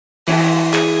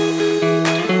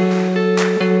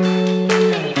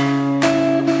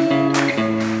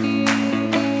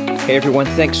Hey everyone,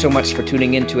 thanks so much for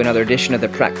tuning in to another edition of the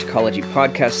Practicology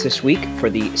Podcast this week for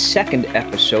the second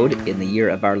episode in the year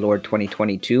of our Lord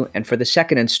 2022, and for the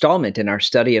second installment in our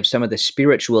study of some of the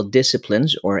spiritual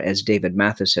disciplines, or as David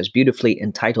Mathis has beautifully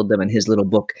entitled them in his little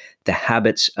book, The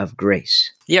Habits of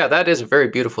Grace. Yeah, that is a very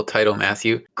beautiful title,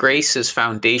 Matthew. Grace is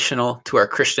foundational to our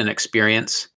Christian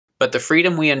experience, but the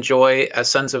freedom we enjoy as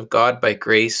sons of God by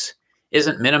grace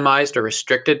isn't minimized or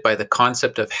restricted by the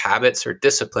concept of habits or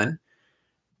discipline.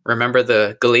 Remember,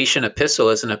 the Galatian epistle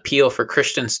is an appeal for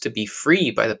Christians to be free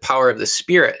by the power of the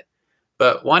Spirit.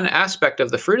 But one aspect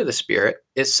of the fruit of the Spirit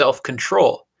is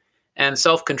self-control. And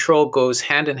self-control goes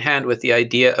hand in hand with the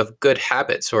idea of good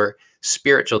habits or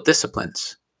spiritual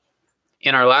disciplines.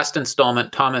 In our last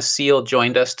installment, Thomas Seal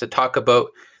joined us to talk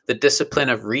about the discipline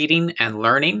of reading and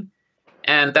learning.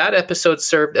 And that episode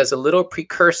served as a little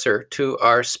precursor to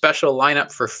our special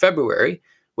lineup for February,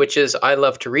 which is I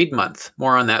Love to Read Month.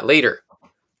 More on that later.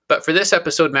 But for this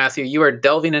episode, Matthew, you are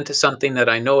delving into something that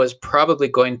I know is probably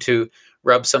going to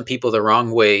rub some people the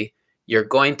wrong way. You're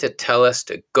going to tell us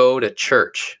to go to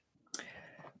church.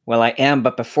 Well, I am,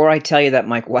 but before I tell you that,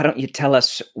 Mike, why don't you tell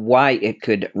us why it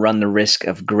could run the risk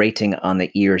of grating on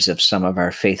the ears of some of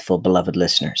our faithful, beloved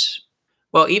listeners?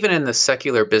 Well, even in the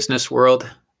secular business world,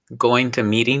 going to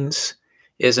meetings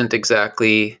isn't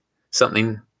exactly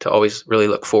something to always really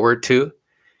look forward to.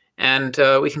 And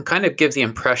we can kind of give the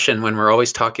impression when we're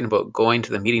always talking about going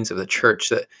to the meetings of the church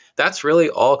that that's really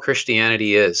all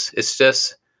Christianity is. It's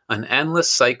just an endless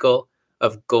cycle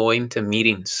of going to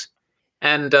meetings.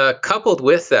 And coupled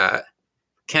with that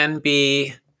can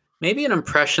be maybe an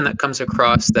impression that comes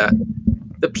across that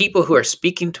the people who are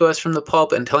speaking to us from the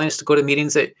pulpit and telling us to go to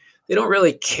meetings, they don't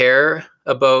really care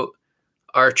about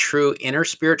our true inner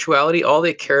spirituality. All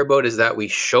they care about is that we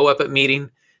show up at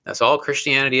meeting. That's all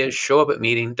Christianity is, show up at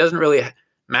meeting. Doesn't really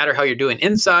matter how you're doing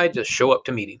inside, just show up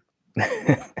to meeting.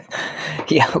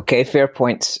 Yeah, okay, fair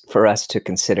points for us to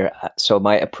consider. So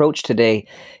my approach today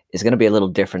is going to be a little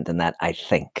different than that, I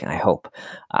think, I hope.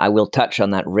 I will touch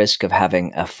on that risk of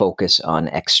having a focus on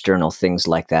external things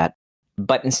like that.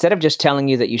 But instead of just telling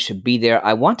you that you should be there,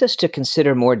 I want us to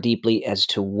consider more deeply as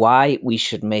to why we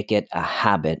should make it a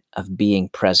habit of being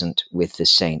present with the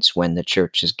saints when the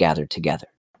church is gathered together.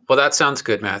 Well, that sounds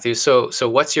good, Matthew. So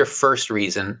what's your first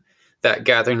reason that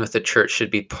gathering with the church should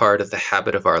be part of the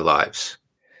habit of our lives?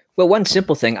 Well, one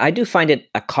simple thing, I do find it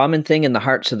a common thing in the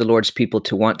hearts of the Lord's people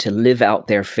to want to live out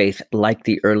their faith like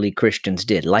the early Christians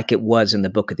did, like it was in the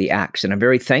book of the Acts. And I'm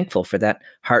very thankful for that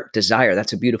heart desire.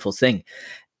 That's a beautiful thing.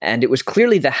 And it was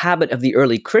clearly the habit of the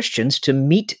early Christians to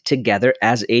meet together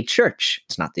as a church.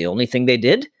 It's not the only thing they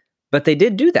did, but they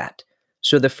did do that.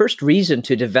 So the first reason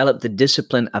to develop the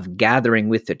discipline of gathering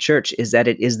with the church is that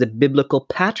it is the biblical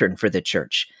pattern for the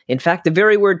church. In fact, the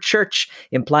very word church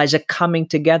implies a coming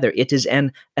together. It is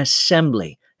an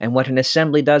assembly. And what an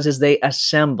assembly does is they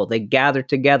assemble, they gather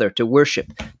together to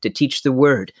worship, to teach the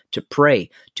word, to pray,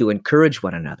 to encourage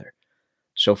one another.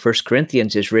 So 1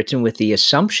 Corinthians is written with the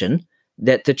assumption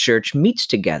that the church meets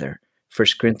together. 1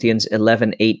 Corinthians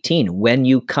 11:18, when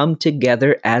you come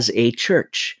together as a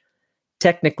church.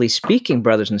 Technically speaking,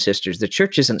 brothers and sisters, the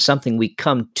church isn't something we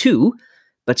come to,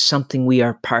 but something we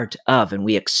are part of, and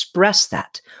we express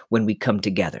that when we come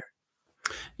together.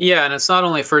 Yeah, and it's not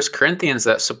only 1 Corinthians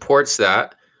that supports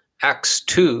that. Acts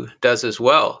 2 does as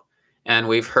well. And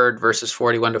we've heard verses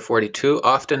 41 to 42,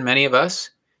 often many of us,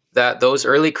 that those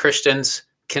early Christians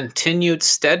continued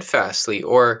steadfastly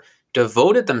or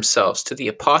devoted themselves to the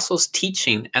apostles'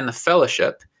 teaching and the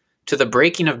fellowship, to the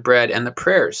breaking of bread and the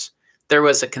prayers. There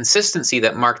was a consistency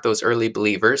that marked those early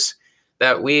believers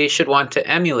that we should want to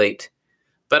emulate.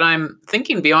 But I'm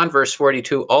thinking beyond verse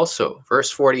 42 also. Verse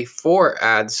 44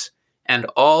 adds, and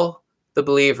all the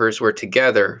believers were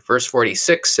together. Verse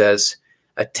 46 says,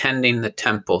 attending the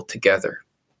temple together.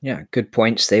 Yeah, good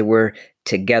points. They were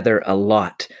together a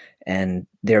lot. And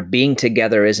their being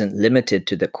together isn't limited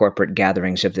to the corporate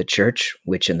gatherings of the church,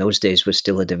 which in those days was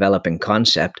still a developing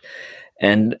concept.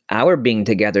 And our being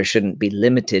together shouldn't be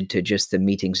limited to just the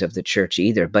meetings of the church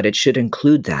either, but it should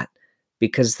include that,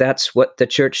 because that's what the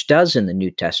church does in the New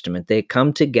Testament. They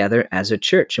come together as a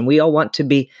church, and we all want to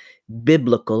be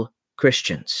biblical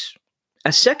Christians.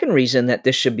 A second reason that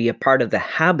this should be a part of the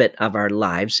habit of our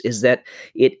lives is that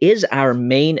it is our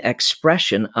main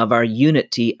expression of our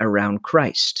unity around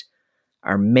Christ.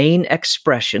 Our main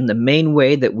expression, the main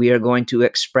way that we are going to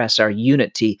express our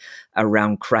unity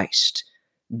around Christ.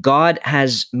 God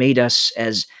has made us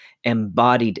as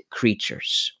embodied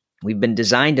creatures. We've been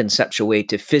designed in such a way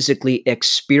to physically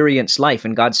experience life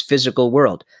in God's physical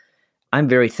world. I'm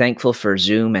very thankful for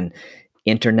Zoom and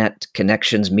internet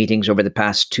connections, meetings over the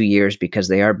past 2 years because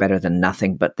they are better than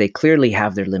nothing, but they clearly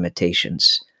have their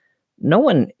limitations. No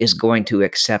one is going to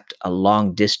accept a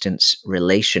long distance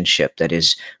relationship that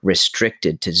is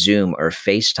restricted to Zoom or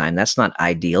FaceTime. That's not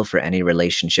ideal for any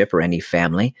relationship or any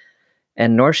family,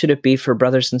 and nor should it be for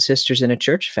brothers and sisters in a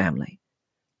church family.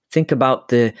 Think about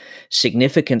the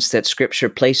significance that Scripture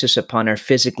places upon our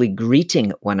physically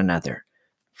greeting one another.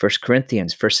 1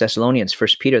 Corinthians, 1 Thessalonians, 1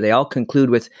 Peter, they all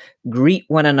conclude with, greet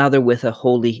one another with a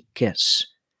holy kiss.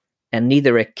 And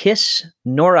neither a kiss,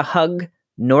 nor a hug,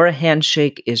 nor a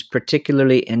handshake is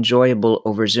particularly enjoyable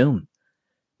over Zoom.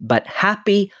 But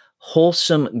happy,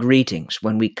 wholesome greetings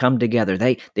when we come together,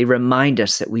 they remind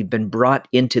us that we've been brought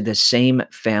into the same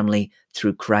family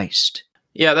through Christ.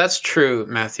 Yeah, that's true,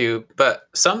 Matthew. But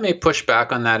some may push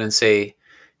back on that and say,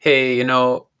 hey, in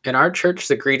our church,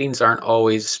 the greetings aren't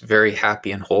always very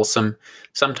happy and wholesome.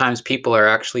 Sometimes people are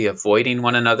actually avoiding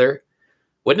one another.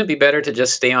 Wouldn't it be better to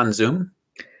just stay on Zoom?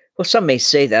 Well, some may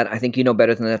say that. I think you know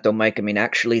better than that, though, Mike. I mean,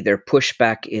 actually, their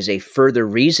pushback is a further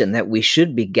reason that we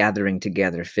should be gathering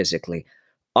together physically.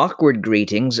 Awkward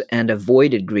greetings and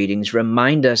avoided greetings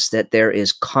remind us that there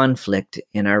is conflict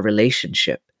in our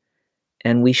relationship,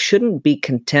 and we shouldn't be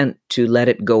content to let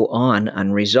it go on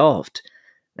unresolved.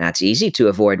 Now, it's easy to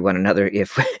avoid one another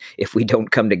if we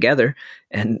don't come together.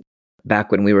 And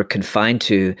back when we were confined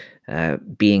to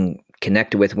being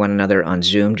connected with one another on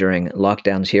Zoom during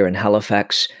lockdowns here in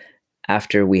Halifax,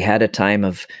 after we had a time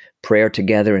of prayer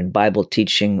together and Bible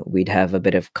teaching, we'd have a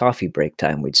bit of coffee break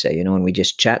time, we'd say, and we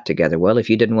just chat together. Well, if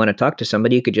you didn't want to talk to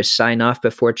somebody, you could just sign off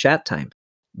before chat time.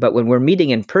 But when we're meeting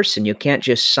in person, you can't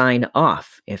just sign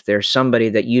off. If there's somebody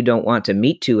that you don't want to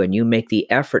meet to and you make the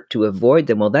effort to avoid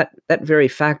them, well, that very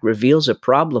fact reveals a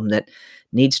problem that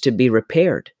needs to be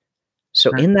repaired.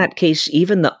 So in that case,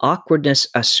 even the awkwardness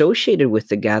associated with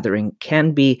the gathering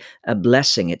can be a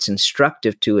blessing. It's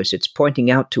instructive to us. It's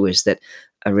pointing out to us that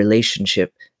a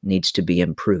relationship needs to be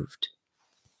improved.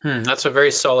 That's a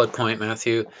very solid point,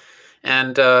 Matthew.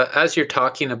 And as you're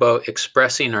talking about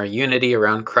expressing our unity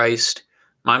around Christ,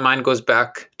 my mind goes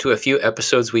back to a few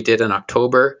episodes we did in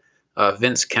October.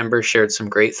 Vince Kember shared some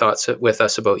great thoughts with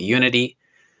us about unity.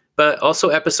 But also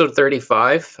episode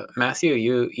 35, Matthew,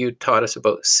 you taught us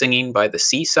about singing by the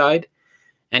seaside.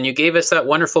 And you gave us that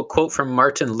wonderful quote from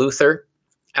Martin Luther.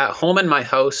 At home in my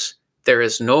house, there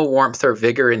is no warmth or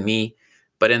vigor in me,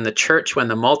 but in the church, when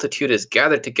the multitude is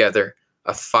gathered together,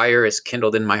 a fire is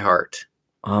kindled in my heart.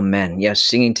 Amen. Yes,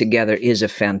 singing together is a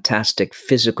fantastic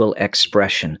physical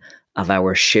expression of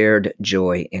our shared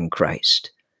joy in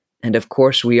Christ. And of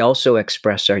course, we also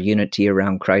express our unity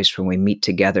around Christ when we meet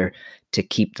together to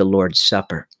keep the Lord's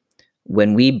Supper.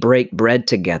 When we break bread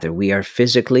together, we are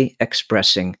physically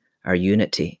expressing our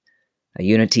unity, a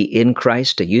unity in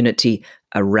Christ, a unity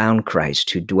around Christ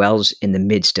who dwells in the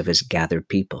midst of his gathered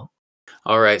people.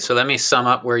 All right, so let me sum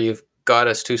up where you've got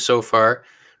us to so far.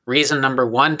 Reason number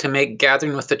 1 to make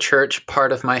gathering with the church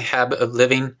part of my habit of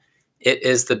living, it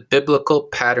is the biblical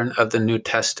pattern of the New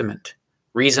Testament.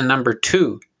 Reason number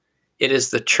 2, it is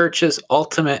the church's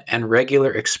ultimate and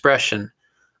regular expression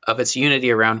of its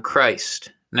unity around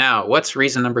Christ. Now, what's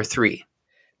reason number 3?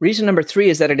 Reason number 3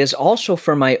 is that it is also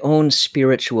for my own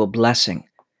spiritual blessing.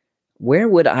 Where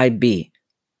would I be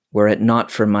were it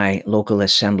not for my local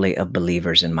assembly of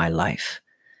believers in my life?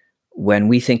 When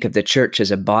we think of the church as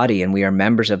a body and we are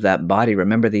members of that body,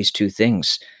 remember these two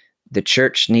things. The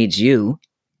church needs you,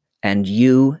 and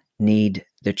you need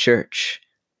the church.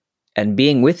 And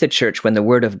being with the church when the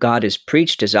word of God is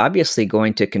preached is obviously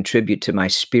going to contribute to my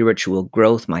spiritual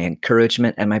growth, my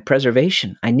encouragement, and my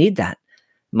preservation. I need that.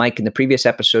 Mike, in the previous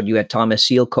episode, you had Thomas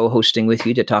Seal co-hosting with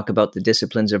you to talk about the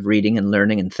disciplines of reading and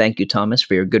learning. And thank you, Thomas,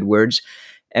 for your good words.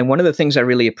 And one of the things I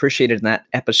really appreciated in that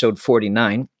episode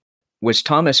 49 was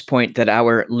Thomas' point that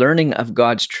our learning of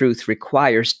God's truth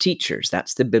requires teachers.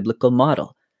 That's the biblical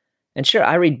model. And sure,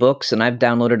 I read books and I've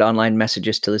downloaded online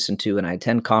messages to listen to and I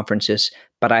attend conferences,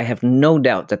 but I have no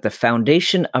doubt that the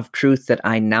foundation of truth that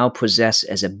I now possess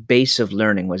as a base of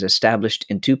learning was established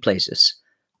in 2 places,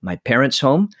 my parents'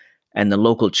 home and the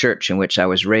local church in which I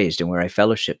was raised and where I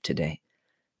fellowship today.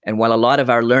 And while a lot of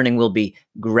our learning will be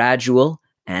gradual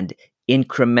and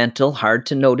incremental, hard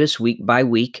to notice week by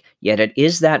week, yet it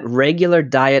is that regular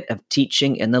diet of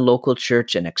teaching in the local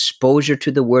church and exposure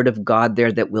to the word of God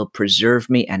there that will preserve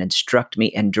me and instruct me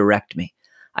and direct me.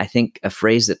 I think a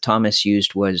phrase that Thomas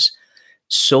used was,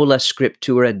 sola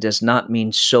scriptura does not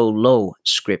mean solo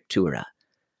scriptura.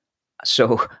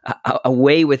 So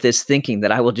away with this thinking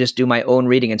that I will just do my own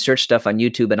reading and search stuff on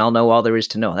YouTube and I'll know all there is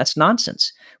to know. That's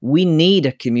nonsense. We need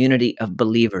a community of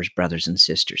believers, brothers and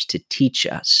sisters, to teach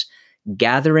us,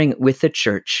 Gathering with the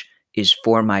church is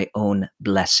for my own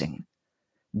blessing.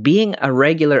 Being a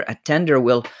regular attender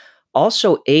will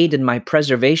also aid in my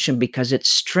preservation because it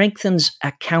strengthens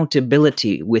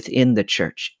accountability within the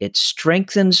church. It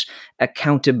strengthens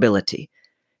accountability.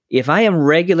 If I am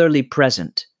regularly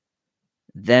present,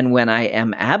 then when I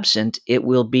am absent, it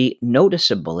will be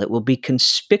noticeable. It will be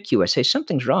conspicuous. Hey,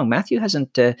 something's wrong. Matthew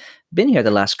hasn't been here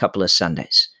the last couple of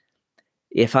Sundays.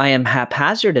 If I am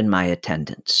haphazard in my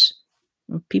attendance,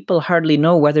 people hardly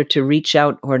know whether to reach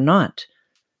out or not.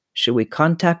 Should we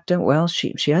contact her? Well,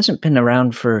 she hasn't been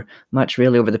around for much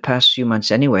really over the past few months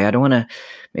anyway. I don't want to,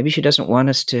 maybe she doesn't want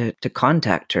us to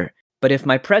contact her. But if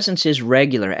my presence is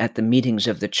regular at the meetings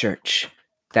of the church,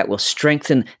 that will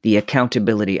strengthen the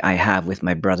accountability I have with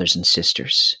my brothers and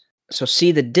sisters. So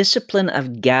see, the discipline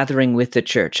of gathering with the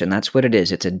church, and that's what it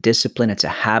is. It's a discipline. It's a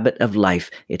habit of life.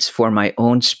 It's for my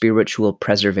own spiritual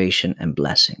preservation and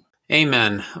blessing.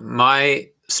 Amen. My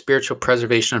spiritual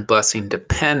preservation and blessing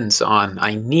depends on,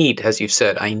 as you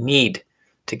said, I need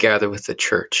to gather with the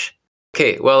church.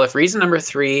 Okay, well, if reason number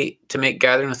 3 to make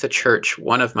gathering with the church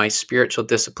one of my spiritual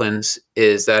disciplines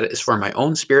is that it is for my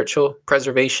own spiritual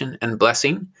preservation and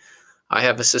blessing, I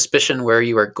have a suspicion where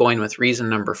you are going with reason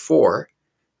number 4.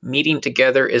 Meeting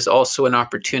together is also an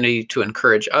opportunity to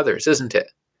encourage others, isn't it?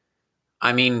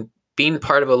 I mean, being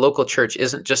part of a local church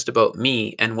isn't just about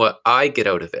me and what I get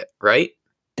out of it, right?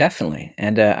 Definitely.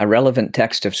 And a relevant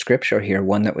text of scripture here,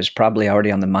 one that was probably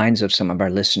already on the minds of some of our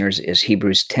listeners, is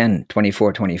Hebrews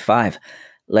 10:24-25.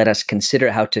 Let us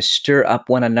consider how to stir up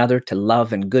one another to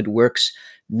love and good works,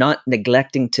 not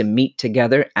neglecting to meet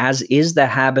together, as is the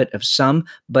habit of some,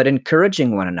 but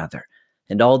encouraging one another,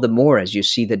 and all the more as you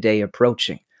see the day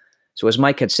approaching. So as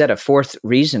Mike had said, a fourth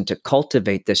reason to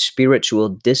cultivate the spiritual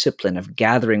discipline of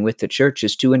gathering with the church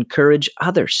is to encourage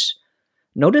others.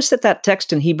 Notice that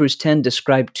text in Hebrews 10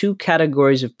 described 2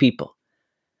 categories of people.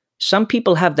 Some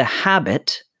people have the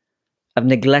habit of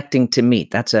neglecting to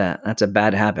meet. That's a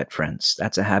bad habit, friends.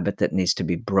 That's a habit that needs to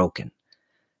be broken.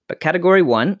 But category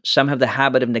 1, some have the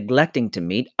habit of neglecting to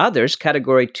meet. Others,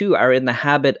 category 2, are in the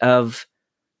habit of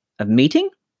meeting?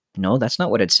 No, that's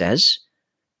not what it says.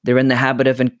 They're in the habit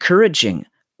of encouraging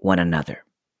one another.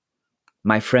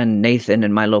 My friend Nathan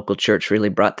in my local church really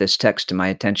brought this text to my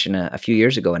attention a few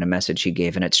years ago in a message he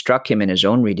gave, and it struck him in his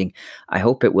own reading. I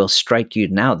hope it will strike you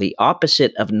now. The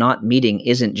opposite of not meeting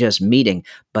isn't just meeting,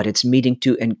 but it's meeting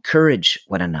to encourage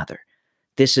one another.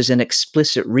 This is an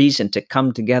explicit reason to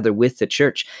come together with the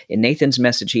church. In Nathan's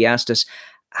message, he asked us,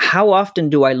 how often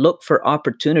do I look for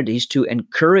opportunities to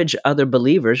encourage other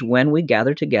believers when we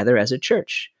gather together as a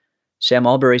church? Sam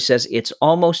Albury says it's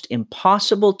almost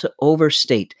impossible to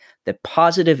overstate the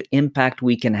positive impact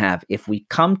we can have if we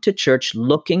come to church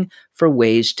looking for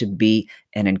ways to be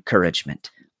an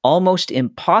encouragement. Almost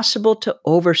impossible to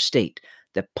overstate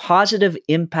the positive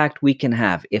impact we can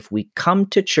have if we come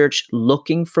to church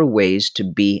looking for ways to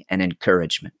be an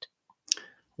encouragement.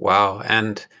 Wow.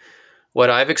 And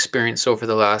what I've experienced over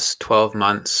the last 12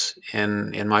 months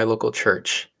in my local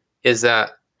church is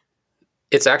that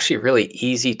it's actually really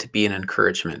easy to be an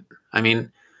encouragement. I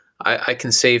mean, I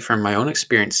can say from my own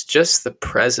experience, just the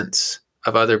presence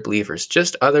of other believers,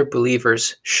 just other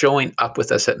believers showing up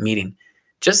with us at meeting,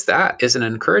 just that is an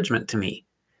encouragement to me.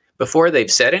 Before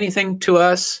they've said anything to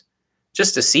us,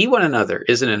 just to see one another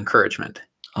is an encouragement.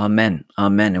 Amen.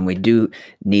 Amen. And we do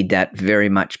need that very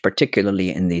much,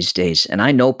 particularly in these days. And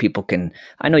I know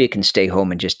you can stay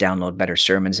home and just download better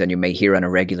sermons than you may hear on a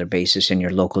regular basis in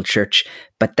your local church,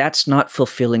 but that's not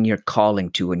fulfilling your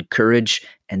calling to encourage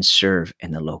and serve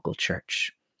in the local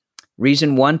church.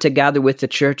 Reason 1 to gather with the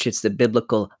church, it's the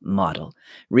biblical model.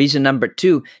 Reason number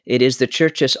 2, it is the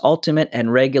church's ultimate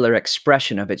and regular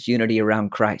expression of its unity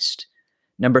around Christ.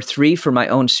 Number 3, for my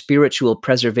own spiritual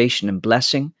preservation and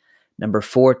blessing. Number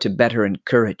 4, to better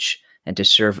encourage and to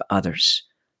serve others.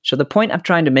 So the point I'm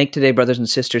trying to make today, brothers and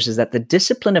sisters, is that the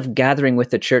discipline of gathering with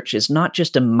the church is not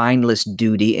just a mindless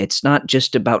duty. It's not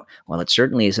just about, well, it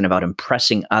certainly isn't about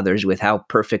impressing others with how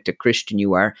perfect a Christian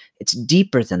you are. It's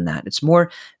deeper than that. It's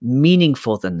more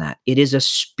meaningful than that. It is a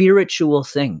spiritual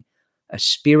thing, a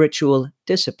spiritual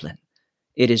discipline.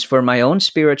 It is for my own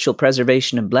spiritual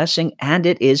preservation and blessing, and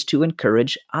it is to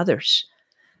encourage others.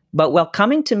 But while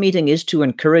coming to meeting is to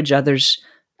encourage others,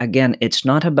 again, it's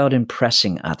not about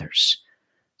impressing others.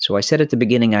 So I said at the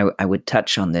beginning I would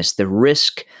touch on this, the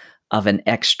risk of an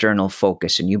external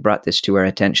focus. And you brought this to our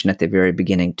attention at the very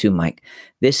beginning too, Mike.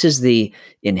 This is the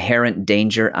inherent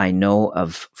danger, I know,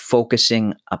 of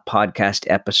focusing a podcast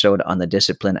episode on the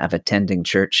discipline of attending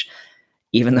church.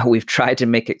 Even though we've tried to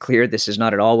make it clear this is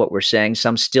not at all what we're saying,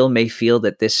 some still may feel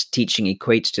that this teaching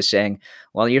equates to saying,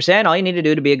 well, you're saying all you need to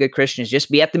do to be a good Christian is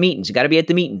just be at the meetings. You got to be at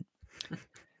the meeting.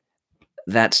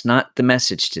 That's not the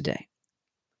message today.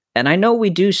 And I know we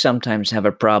do sometimes have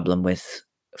a problem with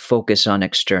focus on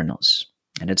externals.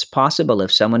 And it's possible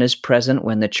if someone is present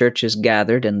when the church is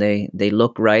gathered and they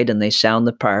look right and they sound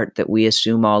the part, that we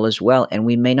assume all is well. And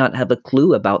we may not have a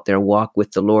clue about their walk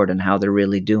with the Lord and how they're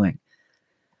really doing.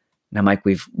 Now, Mike,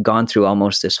 we've gone through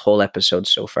almost this whole episode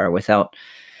so far without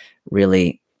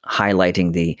really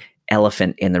highlighting the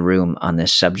elephant in the room on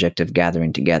this subject of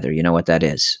gathering together. You know what that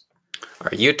is?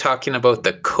 Are you talking about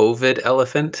the COVID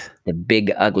elephant? The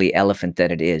big, ugly elephant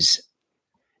that it is.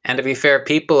 And to be fair,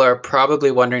 people are probably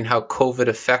wondering how COVID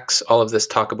affects all of this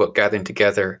talk about gathering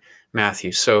together,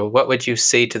 Matthew. So what would you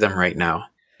say to them right now?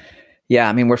 Yeah,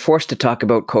 I mean, we're forced to talk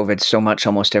about COVID so much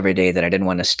almost every day that I didn't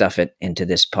want to stuff it into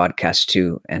this podcast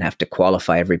too and have to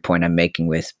qualify every point I'm making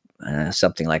with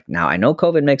something like, now, I know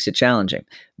COVID makes it challenging,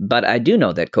 but I do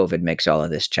know that COVID makes all of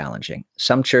this challenging.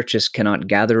 Some churches cannot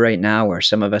gather right now, or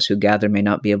some of us who gather may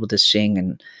not be able to sing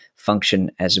and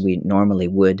function as we normally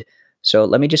would. So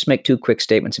let me just make two quick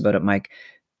statements about it, Mike.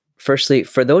 Firstly,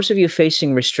 for those of you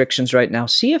facing restrictions right now,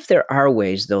 see if there are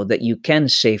ways, though, that you can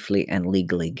safely and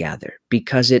legally gather,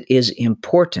 because it is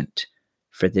important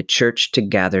for the church to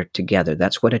gather together.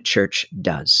 That's what a church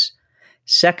does.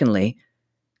 Secondly,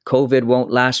 COVID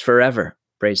won't last forever,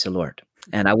 praise the Lord.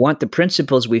 And I want the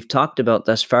principles we've talked about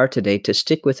thus far today to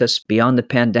stick with us beyond the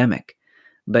pandemic.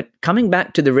 But coming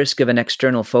back to the risk of an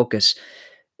external focus,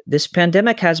 this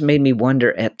pandemic has made me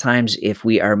wonder at times if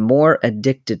we are more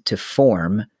addicted to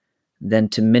form than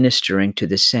to ministering to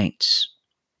the saints.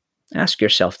 Ask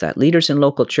yourself that. Leaders in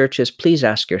local churches, please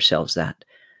ask yourselves that.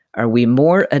 Are we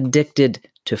more addicted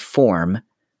to form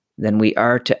than we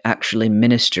are to actually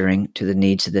ministering to the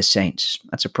needs of the saints?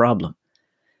 That's a problem.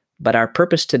 But our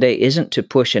purpose today isn't to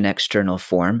push an external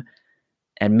form.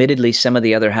 Admittedly, some of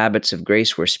the other habits of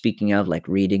grace we're speaking of, like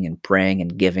reading and praying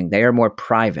and giving, they are more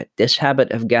private. This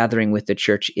habit of gathering with the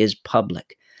church is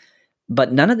public.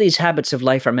 But none of these habits of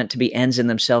life are meant to be ends in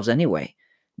themselves anyway.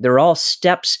 They're all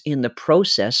steps in the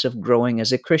process of growing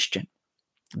as a Christian.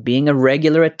 Being a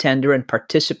regular attender and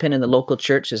participant in the local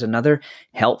church is another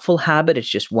helpful habit. It's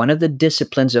just one of the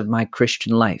disciplines of my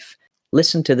Christian life.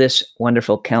 Listen to this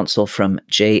wonderful counsel from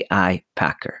J.I.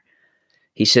 Packer.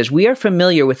 He says, we are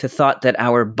familiar with the thought that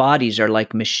our bodies are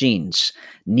like machines,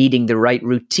 needing the right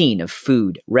routine of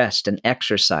food, rest, and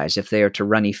exercise if they are to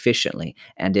run efficiently.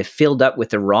 And if filled up with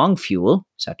the wrong fuel,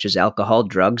 such as alcohol,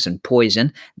 drugs, and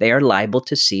poison, they are liable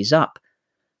to seize up.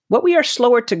 What we are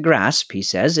slower to grasp, he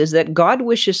says, is that God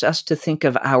wishes us to think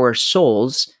of our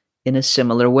souls in a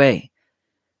similar way.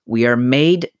 We are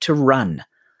made to run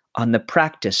on the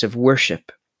practice of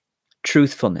worship,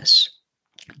 truthfulness,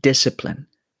 discipline,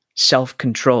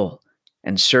 self-control,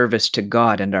 and service to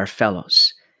God and our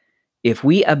fellows. If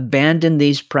we abandon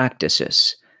these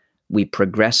practices, we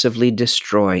progressively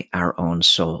destroy our own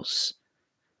souls.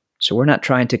 So we're not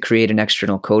trying to create an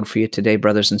external code for you today,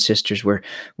 brothers and sisters.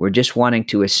 We're just wanting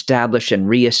to establish and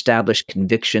reestablish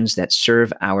convictions that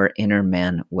serve our inner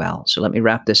man well. So let me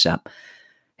wrap this up.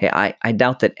 Hey, I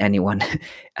doubt that anyone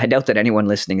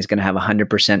listening is going to have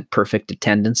 100% perfect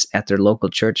attendance at their local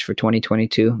church for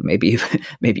 2022. Maybe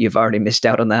you've already missed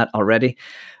out on that already.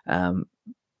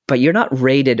 But you're not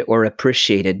rated or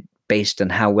appreciated based on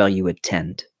how well you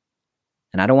attend.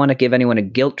 And I don't want to give anyone a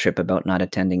guilt trip about not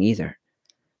attending either.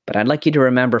 But I'd like you to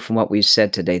remember from what we've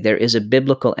said today, there is a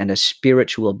biblical and a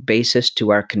spiritual basis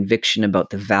to our conviction about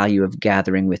the value of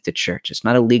gathering with the church. It's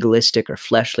not a legalistic or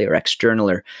fleshly or external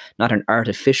or not an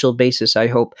artificial basis, I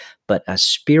hope, but a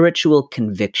spiritual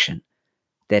conviction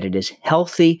that it is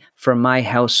healthy for my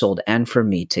household and for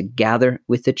me to gather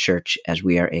with the church as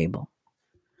we are able.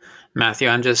 Matthew,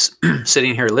 I'm just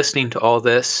sitting here listening to all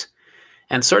this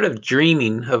and sort of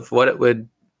dreaming of what it would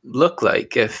look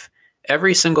like if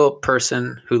every single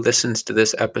person who listens to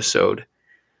this episode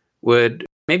would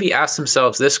maybe ask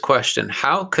themselves this question: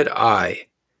 how could I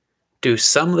do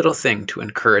some little thing to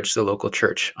encourage the local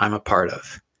church I'm a part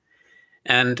of?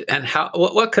 And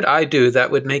what could I do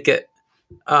that would make it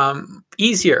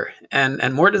easier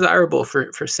and more desirable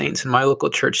for saints in my local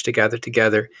church to gather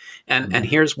together? And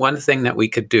here's one thing that we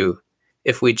could do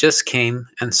if we just came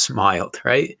and smiled,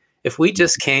 right? If we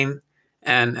just came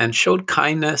and showed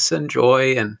kindness and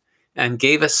joy and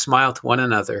gave a smile to one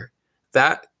another,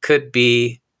 that could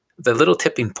be the little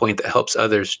tipping point that helps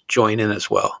others join in as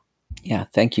well. Yeah,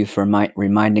 thank you for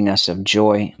reminding us of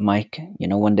joy, Mike. You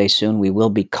know, one day soon we will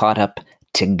be caught up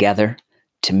together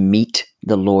to meet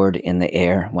the Lord in the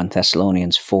air, 1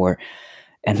 Thessalonians 4.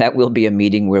 And that will be a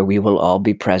meeting where we will all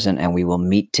be present and we will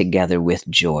meet together with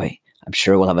joy. I'm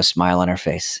sure we'll have a smile on our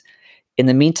face. In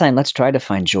the meantime, let's try to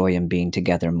find joy in being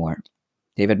together more.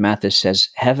 David Mathis says,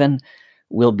 heaven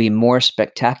will be more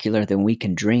spectacular than we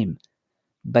can dream.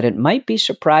 But it might be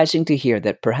surprising to hear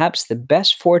that perhaps the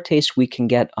best foretaste we can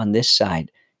get on this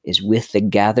side is with the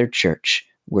gathered church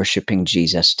worshiping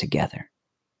Jesus together.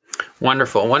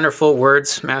 Wonderful, wonderful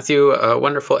words, Matthew. A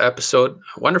wonderful episode,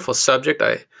 a wonderful subject.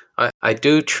 I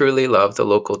do truly love the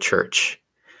local church.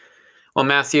 Well,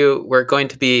 Matthew, we're going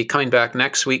to be coming back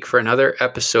next week for another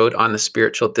episode on the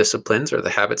spiritual disciplines or the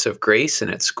habits of grace,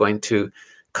 and it's going to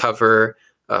cover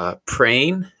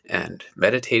praying and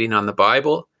meditating on the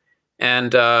Bible.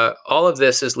 And all of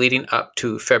this is leading up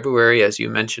to February, as you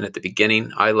mentioned at the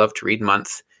beginning, I Love to Read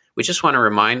Month. We just want to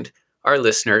remind our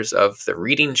listeners of the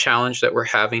reading challenge that we're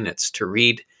having. It's to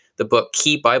read the book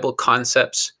Key Bible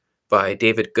Concepts by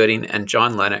David Gooding and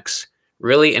John Lennox.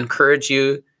 Really encourage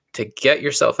you to get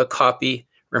yourself a copy.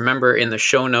 Remember, in the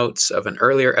show notes of an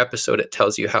earlier episode, it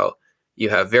tells you how you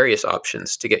have various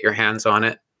options to get your hands on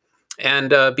it.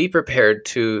 And be prepared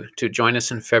to join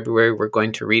us in February. We're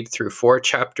going to read through 4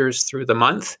 chapters through the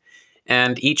month.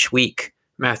 And each week,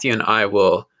 Matthew and I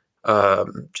will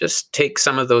just take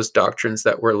some of those doctrines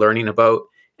that we're learning about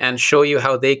and show you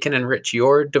how they can enrich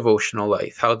your devotional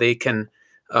life, how they can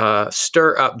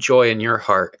stir up joy in your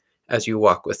heart as you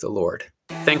walk with the Lord.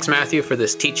 Thanks, Matthew, for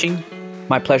this teaching.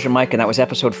 My pleasure, Mike. And that was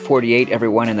episode 48.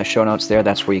 Everyone in the show notes there,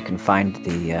 that's where you can find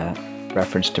the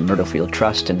reference to Myrtlefield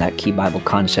Trust and that Key Bible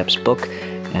Concepts book.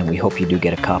 And we hope you do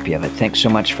get a copy of it. Thanks so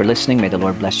much for listening. May the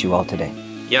Lord bless you all today.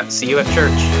 Yeah, see you at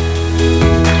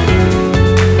church.